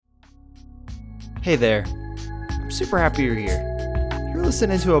Hey there. I'm super happy you're here. You're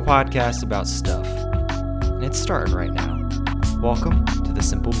listening to a podcast about stuff, and it's starting right now. Welcome to the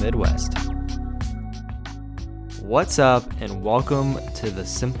Simple Midwest. What's up, and welcome to the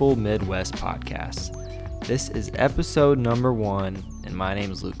Simple Midwest podcast. This is episode number 1, and my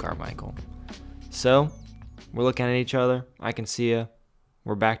name is Luke Carmichael. So, we're looking at each other. I can see you.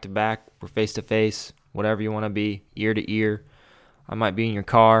 We're back to back. We're face to face. Whatever you want to be, ear to ear. I might be in your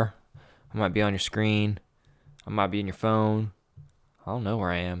car. I might be on your screen. I might be in your phone. I don't know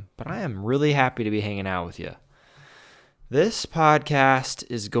where I am, but I am really happy to be hanging out with you. This podcast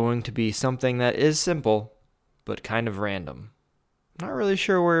is going to be something that is simple, but kind of random. I'm not really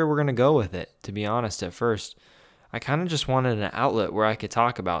sure where we're going to go with it, to be honest, at first. I kind of just wanted an outlet where I could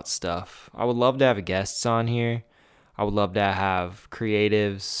talk about stuff. I would love to have guests on here. I would love to have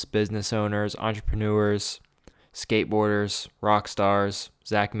creatives, business owners, entrepreneurs, skateboarders, rock stars,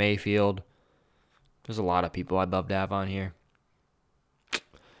 Zach Mayfield. There's a lot of people I'd love to have on here.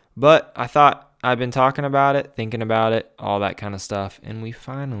 But I thought I've been talking about it, thinking about it, all that kind of stuff, and we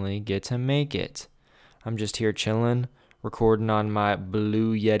finally get to make it. I'm just here chilling, recording on my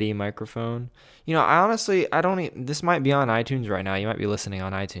Blue Yeti microphone. You know, this might be on iTunes right now. You might be listening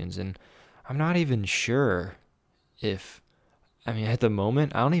on iTunes, and I'm not even sure at the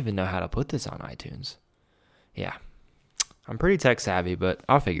moment, I don't even know how to put this on iTunes. Yeah, I'm pretty tech savvy, but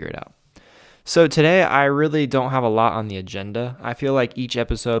I'll figure it out. So today, I really don't have a lot on the agenda. I feel like each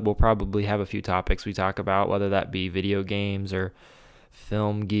episode will probably have a few topics we talk about, whether that be video games or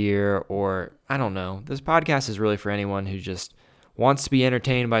film gear or, I don't know. This podcast is really for anyone who just wants to be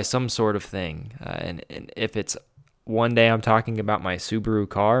entertained by some sort of thing. And if it's one day I'm talking about my Subaru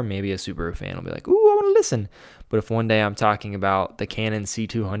car, maybe a Subaru fan will be like, ooh, I want to listen. But if one day I'm talking about the Canon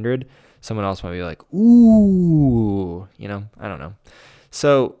C200, someone else might be like, ooh, I don't know.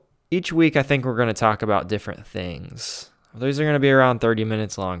 So each week I think we're going to talk about different things. Those are going to be around 30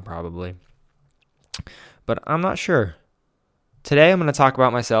 minutes long probably. But I'm not sure. Today I'm going to talk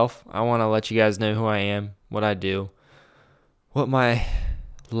about myself. I want to let you guys know who I am, what I do, what my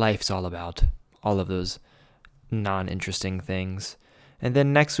life's all about, all of those non-interesting things. And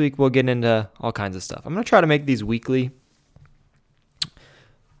then next week we'll get into all kinds of stuff. I'm going to try to make these weekly.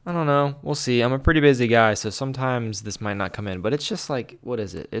 I don't know. We'll see. I'm a pretty busy guy, so sometimes this might not come in. But it's just like, what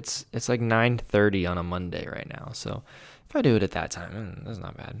is it? It's like 9:30 on a Monday right now. So if I do it at that time, that's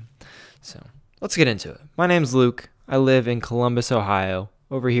not bad. So let's get into it. My name's Luke. I live in Columbus, Ohio,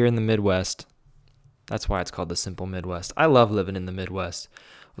 over here in the Midwest. That's why it's called the Simple Midwest. I love living in the Midwest.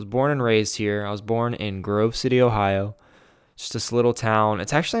 I was born and raised here. I was born in Grove City, Ohio. Just this little town.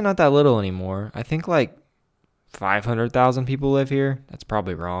 It's actually not that little anymore. I think like 500,000 people live here. That's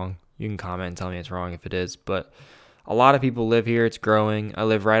probably wrong. You can comment and tell me it's wrong if it is. But a lot of people live here. It's growing. I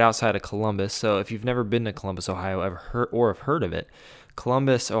live right outside of Columbus. So if you've never been to Columbus, Ohio, have heard of it,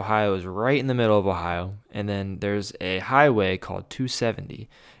 Columbus, Ohio is right in the middle of Ohio. And then there's a highway called 270.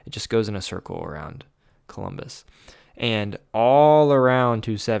 It just goes in a circle around Columbus. And all around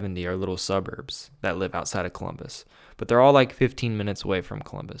 270 are little suburbs that live outside of Columbus. But they're all like 15 minutes away from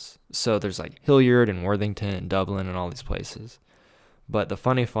Columbus. So there's like Hilliard and Worthington and Dublin and all these places. But the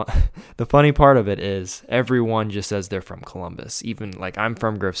funny part of it is everyone just says they're from Columbus. Even like I'm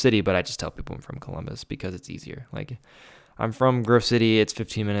from Grove City, but I just tell people I'm from Columbus because it's easier. Like I'm from Grove City. It's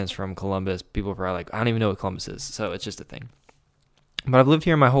 15 minutes from Columbus. People are probably like, I don't even know what Columbus is. So it's just a thing. But I've lived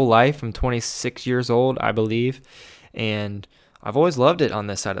here my whole life. I'm 26 years old, I believe. And I've always loved it on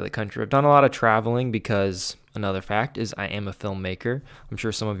this side of the country. I've done a lot of traveling because another fact is I am a filmmaker. I'm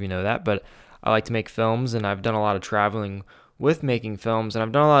sure some of you know that, but I like to make films, and I've done a lot of traveling with making films, and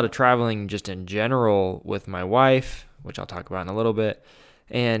I've done a lot of traveling just in general with my wife, which I'll talk about in a little bit.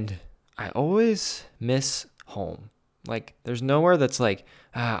 And I always miss home. Like, there's nowhere that's like,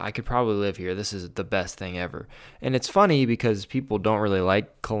 I could probably live here. This is the best thing ever. And it's funny because people don't really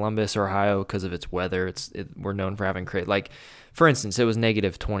like Columbus, Ohio because of its weather. We're known for having for instance, it was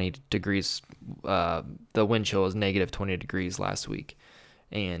negative 20 degrees. The wind chill was negative 20 degrees last week.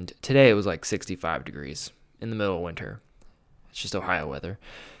 And today it was like 65 degrees in the middle of winter. It's just Ohio weather.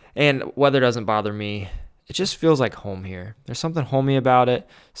 And weather doesn't bother me. It just feels like home here. There's something homey about it.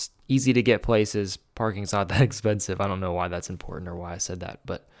 It's easy to get places. Parking's not that expensive. I don't know why that's important or why I said that,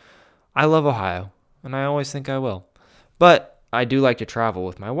 but I love Ohio, and I always think I will. But I do like to travel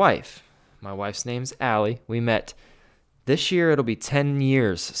with my wife. My wife's name's Allie. We met this year. It'll be 10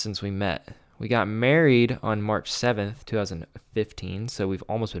 years since we met. We got married on March 7th, 2015, so we've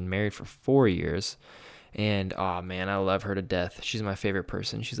almost been married for 4 years. And, oh, man, I love her to death. She's my favorite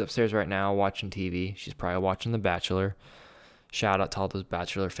person. She's upstairs right now watching TV. She's probably watching The Bachelor. Shout out to all those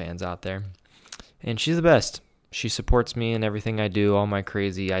Bachelor fans out there. And she's the best. She supports me in everything I do, all my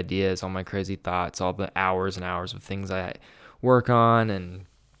crazy ideas, all my crazy thoughts, all the hours and hours of things I work on. And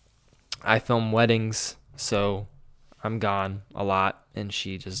I film weddings, so I'm gone a lot, and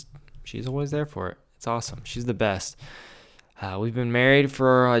she's always there for it. It's awesome. She's the best. We've been married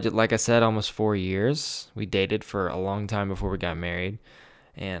for, like I said, almost 4 years. We dated for a long time before we got married,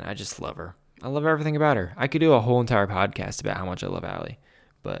 and I just love her. I love everything about her. I could do a whole entire podcast about how much I love Allie,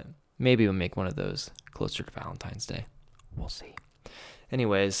 but maybe we'll make one of those closer to Valentine's Day. We'll see.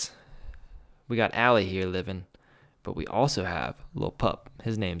 Anyways, we got Allie here living, but we also have a little pup.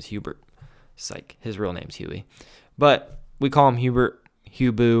 His name's Hubert. It's like his real name's Huey, but we call him Hubert,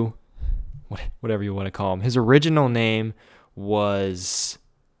 Hubu, whatever you want to call him. His original name was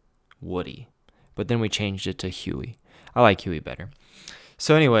Woody, but then we changed it to Huey. I like Huey better.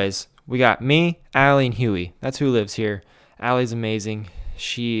 So anyways, we got me, Allie, and Huey. That's who lives here. Allie's amazing.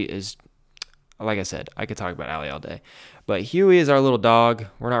 She is, like I said, I could talk about Allie all day. But Huey is our little dog.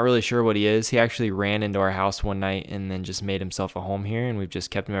 We're not really sure what he is. He actually ran into our house one night and then just made himself a home here, and we've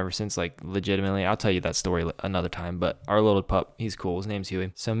just kept him ever since, like legitimately. I'll tell you that story another time, but our little pup, he's cool. His name's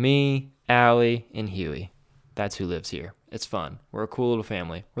Huey. So me, Allie, and Huey. That's who lives here. It's fun. We're a cool little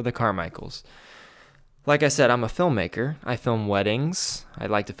family. We're the Carmichaels. Like I said, I'm a filmmaker. I film weddings. I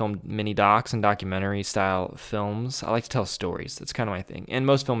like to film mini docs and documentary style films. I like to tell stories. That's kind of my thing. And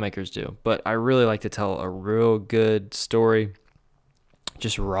most filmmakers do. But I really like to tell a real good story.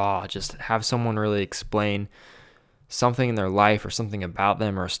 Just raw. Just have someone really explain something in their life or something about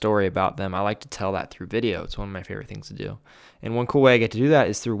them or a story about them. I like to tell that through video. It's one of my favorite things to do. And one cool way I get to do that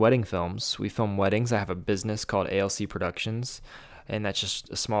is through wedding films. We film weddings. I have a business called ALC Productions. And that's just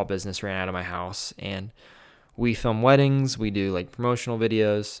a small business ran out of my house. And we film weddings. We do like promotional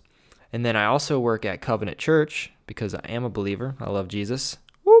videos. And then I also work at Covenant Church because I am a believer. I love Jesus.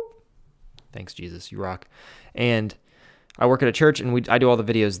 Whoop. Thanks, Jesus. You rock. And I work at a church, and I do all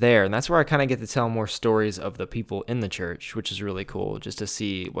the videos there. And that's where I kind of get to tell more stories of the people in the church, which is really cool, just to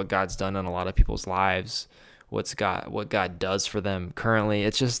see what God's done in a lot of people's lives, what God does for them currently.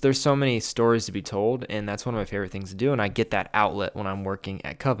 It's just, there's so many stories to be told, and that's one of my favorite things to do, and I get that outlet when I'm working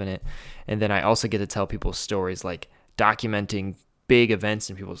at Covenant. And then I also get to tell people's stories, like documenting big events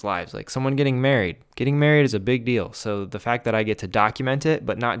in people's lives, like someone getting married. Getting married is a big deal, so the fact that I get to document it,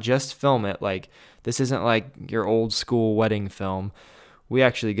 but not just film it, like this isn't like your old school wedding film. We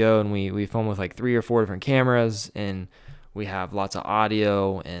actually go and we film with like 3 or 4 different cameras, and we have lots of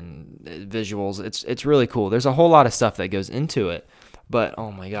audio and visuals. It's really cool. There's a whole lot of stuff that goes into it, but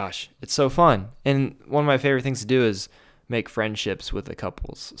oh my gosh, it's so fun. And one of my favorite things to do is make friendships with the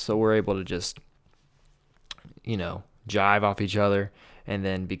couples. So we're able to just, jive off each other and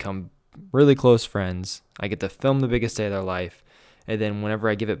then become really close friends. I get to film the biggest day of their life. And then whenever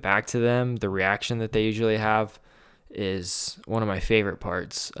I give it back to them, the reaction that they usually have is one of my favorite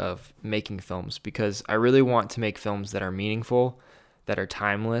parts of making films, because I really want to make films that are meaningful, that are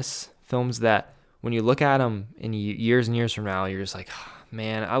timeless, films that when you look at them in years and years from now, you're just like, oh,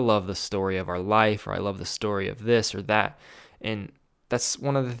 man, I love the story of our life, or I love the story of this or that. And that's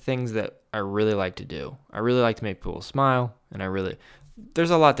one of the things that I really like to do. I really like to make people smile, and there's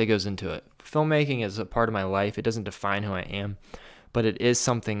a lot that goes into it. Filmmaking is a part of my life. It doesn't define who I am, but it is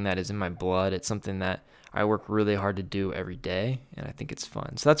something that is in my blood. It's something that I work really hard to do every day, and I think it's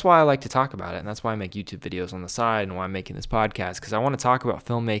fun. So that's why I like to talk about it, and that's why I make YouTube videos on the side, and why I'm making this podcast, because I want to talk about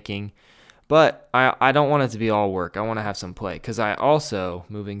filmmaking, but I don't want it to be all work. I want to have some play, because I also,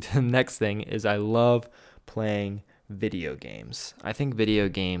 moving to the next thing, is I love playing video games. I think video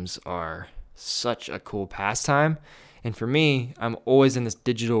games are such a cool pastime, and for me, I'm always in this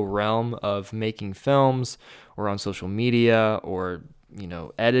digital realm of making films, or on social media, or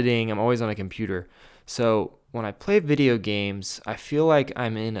editing. I'm always on a computer. So when I play video games, I feel like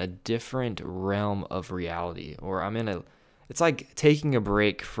I'm in a different realm of reality, or it's like taking a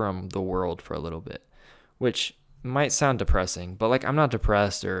break from the world for a little bit, which might sound depressing, but like I'm not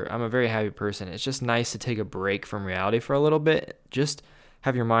depressed, or I'm a very happy person. It's just nice to take a break from reality for a little bit, just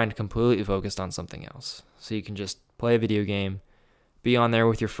have your mind completely focused on something else. So you can just play a video game, be on there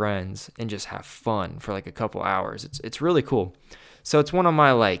with your friends, and just have fun for like a couple hours. It's really cool. So it's one of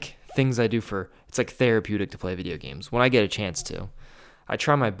my things I do it's like therapeutic to play video games when I get a chance to. I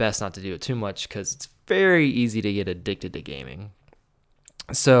try my best not to do it too much, because it's very easy to get addicted to gaming.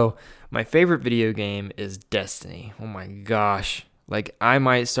 So my favorite video game is Destiny. Oh my gosh. I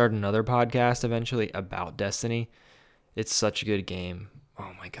might start another podcast eventually about Destiny. It's such a good game.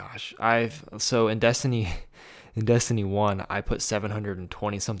 Oh my gosh. In Destiny 1, I put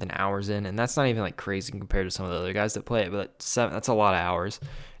 720 something hours in, and that's not even crazy compared to some of the other guys that play it, but that's a lot of hours.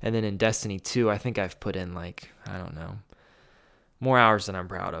 And then in Destiny 2, I think I've put in like, I don't know, more hours than I'm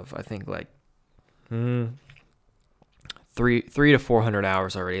proud of. I think like three to 400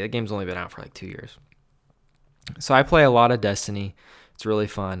 hours already. That game's only been out for like 2 years. So I play a lot of Destiny. It's really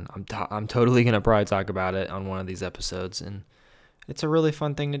fun. I'm totally going to probably talk about it on one of these episodes, and it's a really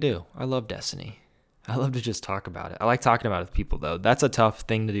fun thing to do. I love Destiny. I love to just talk about it. I like talking about it with people, though. That's a tough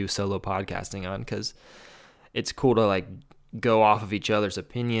thing to do solo podcasting on, because it's cool to like go off of each other's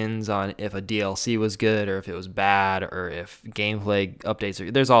opinions on if a DLC was good or if it was bad or if gameplay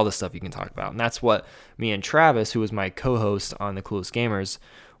updates. There's all this stuff you can talk about. And that's what me and Travis, who was my co-host on The Coolest Gamers,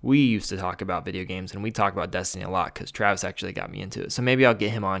 we used to talk about video games, and we talk about Destiny a lot because Travis actually got me into it. So maybe I'll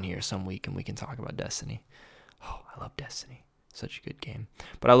get him on here some week and we can talk about Destiny. Oh, I love Destiny. Such a good game.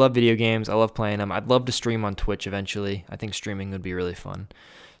 But I love video games. I love playing them. I'd love to stream on Twitch eventually. I think streaming would be really fun.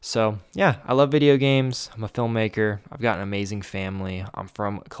 So, yeah, I love video games. I'm a filmmaker. I've got an amazing family. I'm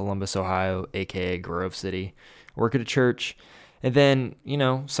from Columbus, Ohio, a.k.a. Grove City. I work at a church. And then,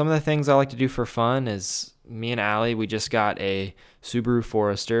 some of the things I like to do for fun is me and Allie, we just got a Subaru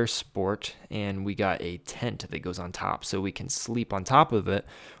Forester Sport, and we got a tent that goes on top so we can sleep on top of it.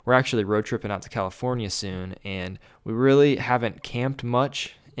 We're actually road tripping out to California soon, and we really haven't camped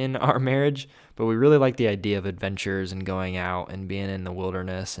much in our marriage, but we really like the idea of adventures and going out and being in the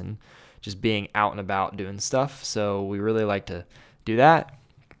wilderness and just being out and about doing stuff. So we really like to do that.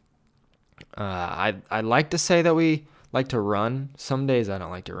 I'd like to say that we like to run. Some days I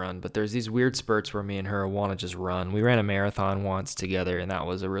don't like to run, but there's these weird spurts where me and her want to just run. We ran a marathon once together, and that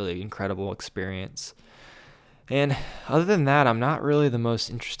was a really incredible experience. And other than that, I'm not really the most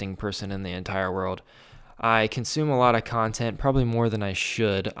interesting person in the entire world. I consume a lot of content, probably more than I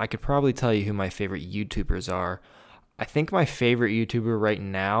should. I could probably tell you who my favorite YouTubers are. I think my favorite YouTuber right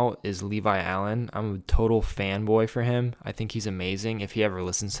now is Levi Allen. I'm a total fanboy for him. I think he's amazing. If he ever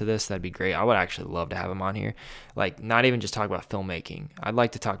listens to this, that'd be great. I would actually love to have him on here. Like, not even just talk about filmmaking. I'd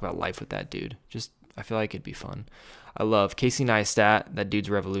like to talk about life with that dude. I feel like it'd be fun. I love Casey Neistat. That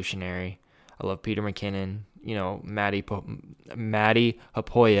dude's revolutionary. I love Peter McKinnon. Maddie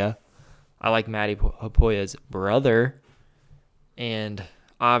Hapoya. I like Maddie Hapoya's brother. And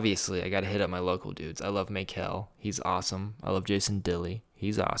obviously, I got to hit up my local dudes. I love Makel. He's awesome. I love Jason Dilly.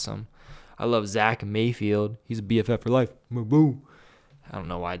 He's awesome. I love Zach Mayfield. He's a BFF for life. Boo. I don't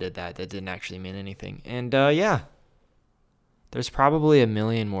know why I did that. That didn't actually mean anything. And, yeah. There's probably a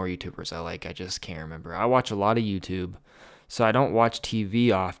million more YouTubers I like. I just can't remember. I watch a lot of YouTube. So I don't watch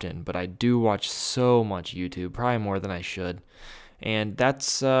TV often, but I do watch so much YouTube. Probably more than I should. And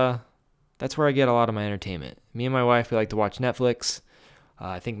that's where I get a lot of my entertainment. Me and my wife, we like to watch Netflix.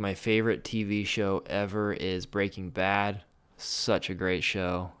 I think my favorite TV show ever is Breaking Bad. Such a great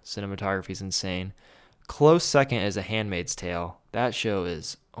show. Cinematography's insane. Close second is A Handmaid's Tale. That show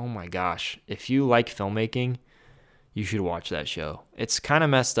is, oh my gosh. If you like filmmaking, you should watch that show. It's kind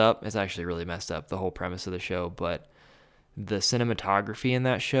of messed up. It's actually really messed up, the whole premise of the show. But the cinematography in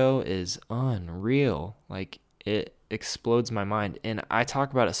that show is unreal. Like, it explodes my mind. And I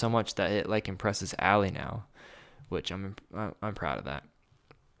talk about it so much that it, like, impresses Allie now, which I'm proud of that.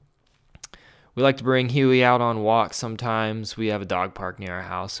 We like to bring Huey out on walks sometimes. We have a dog park near our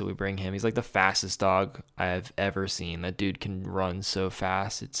house, so we bring him. He's like the fastest dog I've ever seen. That dude can run so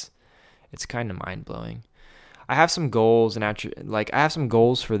fast. It's kind of mind-blowing. I have some goals I have some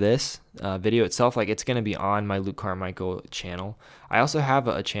goals for this video itself. Like, it's going to be on my Luke Carmichael channel. I also have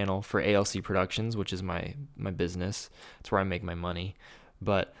a channel for ALC Productions, which is my business. It's where I make my money.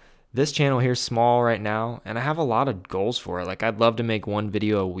 But this channel here is small right now, and I have a lot of goals for it. Like, I'd love to make one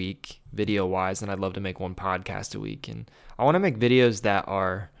video a week, video-wise, and I'd love to make one podcast a week. And I want to make videos that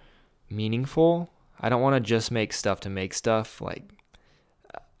are meaningful. I don't want to just make stuff to make stuff. Like,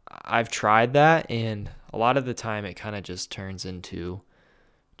 I've tried that, and a lot of the time it kind of just turns into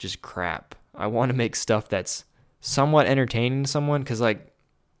just crap. I want to make stuff that's somewhat entertaining to someone, because, like,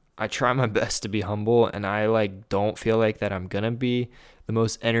 I try my best to be humble, and I, like, don't feel like that I'm going to be the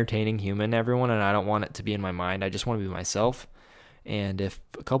most entertaining human to everyone, and I don't want it to be in my mind. I just want to be myself. And if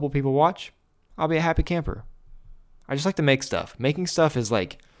a couple people watch, I'll be a happy camper. I just like to make stuff. Making stuff is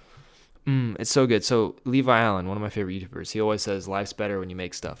like, it's so good. So Levi Allen, one of my favorite YouTubers, he always says life's better when you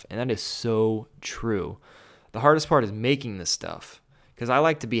make stuff. And that is so true. The hardest part is making the stuff, because I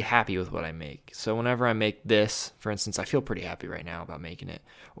like to be happy with what I make. So whenever I make this, for instance, I feel pretty happy right now about making it.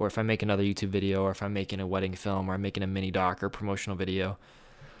 Or if I make another YouTube video, or if I'm making a wedding film, or I'm making a mini doc or promotional video,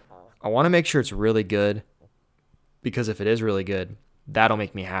 I want to make sure it's really good, because if it is really good, that'll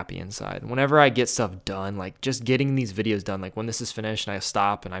make me happy inside. Whenever I get stuff done, like just getting these videos done, like when this is finished and I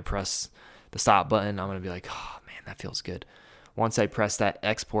stop and I press the stop button, I'm going to be like, oh man, that feels good. once I press that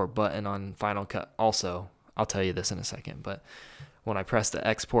export button on Final Cut, also, I'll tell you this in a second, but when I press the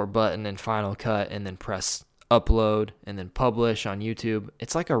export button in Final Cut and then press upload and then publish on YouTube,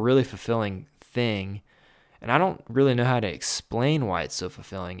 it's like a really fulfilling thing. And I don't really know how to explain why it's so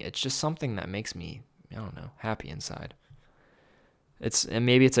fulfilling. It's just something that makes me, I don't know, happy inside. And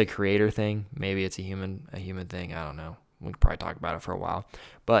maybe it's a creator thing, maybe it's a human thing, I don't know. We could probably talk about it for a while.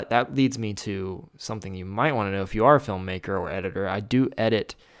 But that leads me to something you might want to know if you are a filmmaker or editor. I do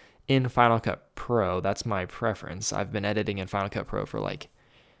edit in Final Cut Pro. That's my preference. I've been editing in Final Cut Pro for like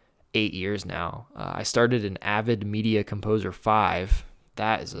 8 years now. I started in Avid Media Composer 5.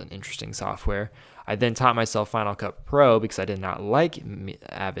 That is an interesting software. I then taught myself Final Cut Pro because I did not like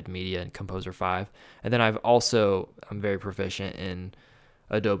Avid Media and Composer 5. And then I'm very proficient in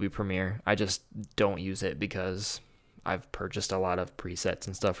Adobe Premiere. I just don't use it because I've purchased a lot of presets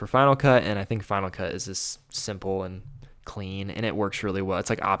and stuff for Final Cut, and I think Final Cut is just simple and clean, and it works really well.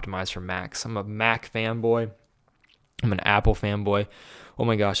 It's like optimized for Macs. I'm a Mac fanboy. I'm an Apple fanboy. Oh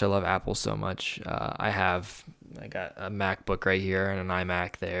my gosh, I love Apple so much. I got a MacBook right here and an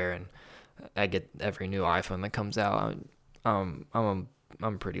iMac there, and I get every new iPhone that comes out. I'm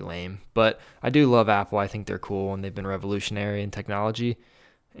pretty lame, but I do love Apple. I think they're cool, and they've been revolutionary in technology,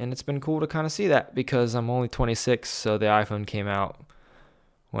 and it's been cool to kind of see that because I'm only 26, so the iPhone came out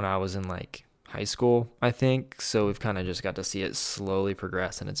when I was in like high school, I think. So we've kind of just got to see it slowly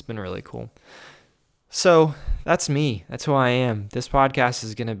progress, and it's been really cool. So that's me. That's who I am. This podcast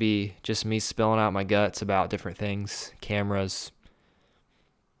is going to be just me spilling out my guts about different things, cameras,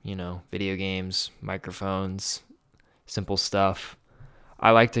 video games, microphones, simple stuff.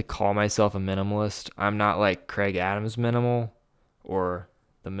 I like to call myself a minimalist. I'm not like Craig Adams minimal or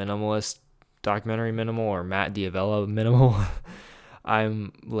the minimalist documentary minimal or Matt Diavella minimal.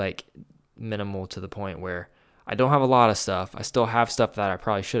 I'm like minimal to the point where I don't have a lot of stuff. I still have stuff that I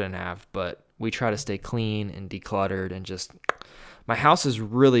probably shouldn't have, but we try to stay clean and decluttered, and just my house is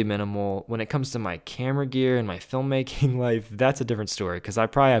really minimal. When it comes to my camera gear and my filmmaking life, that's a different story because I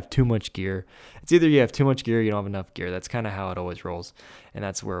probably have too much gear. It's either you have too much gear or you don't have enough gear. That's kind of how it always rolls, and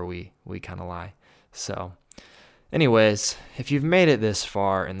that's where we kind of lie. So anyways, if you've made it this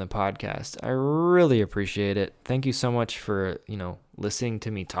far in the podcast, I really appreciate it. Thank you so much for, listening to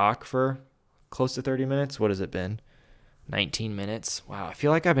me talk for close to 30 minutes. What has it been? 19 minutes. Wow, I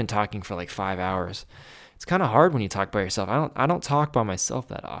feel like I've been talking for like 5 hours. It's kind of hard when you talk by yourself. I don't talk by myself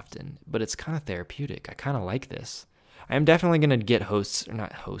that often, but it's kind of therapeutic. I kind of like this. I am definitely going to get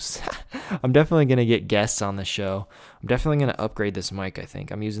I'm definitely going to get guests on the show. I'm definitely going to upgrade this mic, I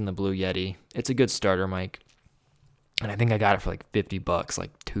think. I'm using the Blue Yeti. It's a good starter mic. And I think I got it for like $50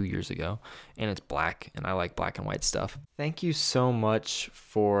 like 2 years ago. And it's black, and I like black and white stuff. Thank you so much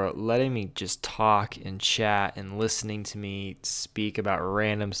for letting me just talk and chat and listening to me speak about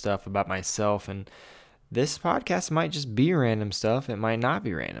random stuff about myself. And this podcast might just be random stuff. It might not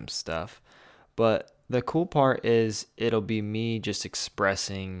be random stuff. But the cool part is it'll be me just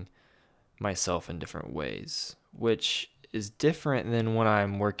expressing myself in different ways, which is different than when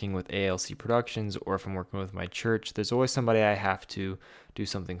I'm working with ALC Productions or if I'm working with my church. There's always somebody I have to do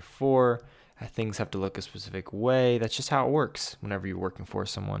something for. Things have to look a specific way. That's just how it works whenever you're working for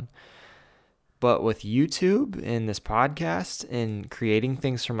someone. But with YouTube and this podcast and creating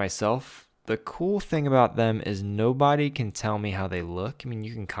things for myself, the cool thing about them is nobody can tell me how they look. I mean,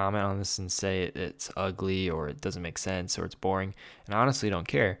 you can comment on this and say it's ugly or it doesn't make sense or it's boring, and I honestly don't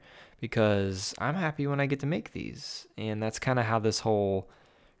care because I'm happy when I get to make these. And that's kind of how this whole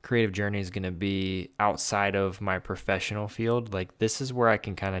creative journey is going to be outside of my professional field. Like, this is where I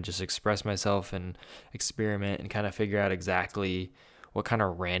can kind of just express myself and experiment and kind of figure out exactly what kind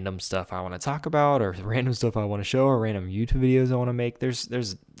of random stuff I want to talk about or random stuff I want to show or random YouTube videos I want to make. There's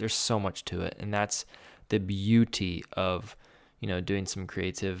so much to it. And that's the beauty of, doing some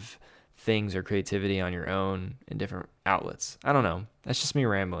creative things or creativity on your own in different outlets. I don't know. That's just me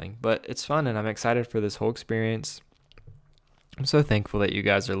rambling, but it's fun and I'm excited for this whole experience. I'm so thankful that you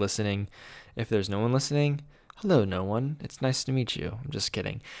guys are listening. If there's no one listening, hello, no one. It's nice to meet you. I'm just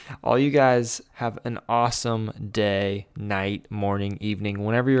kidding. All you guys have an awesome day, night, morning, evening,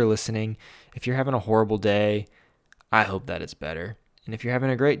 whenever you're listening. If you're having a horrible day, I hope that it's better. And if you're having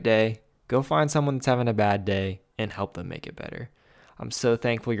a great day, go find someone that's having a bad day and help them make it better. I'm so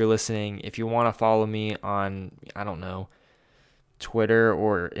thankful you're listening. If you want to follow me on, Twitter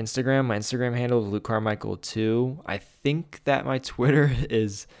or Instagram, my Instagram handle is Luke Carmichael 2. I think that my Twitter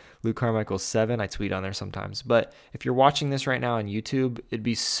is Luke Carmichael 7. I tweet on there sometimes. But if you're watching this right now on YouTube, it'd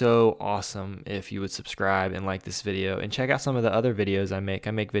be so awesome if you would subscribe and like this video and check out some of the other videos I make.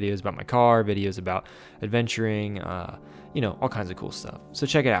 I make videos about my car, videos about adventuring, all kinds of cool stuff. So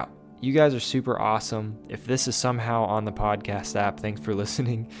check it out. You guys are super awesome. If this is somehow on the podcast app, thanks for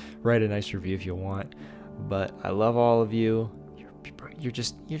listening. Write a nice review if you want. But I love all of you. You're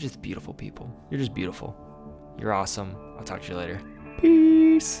just beautiful people. You're just beautiful. You're awesome. I'll talk to you later.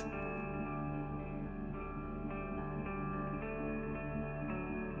 Peace.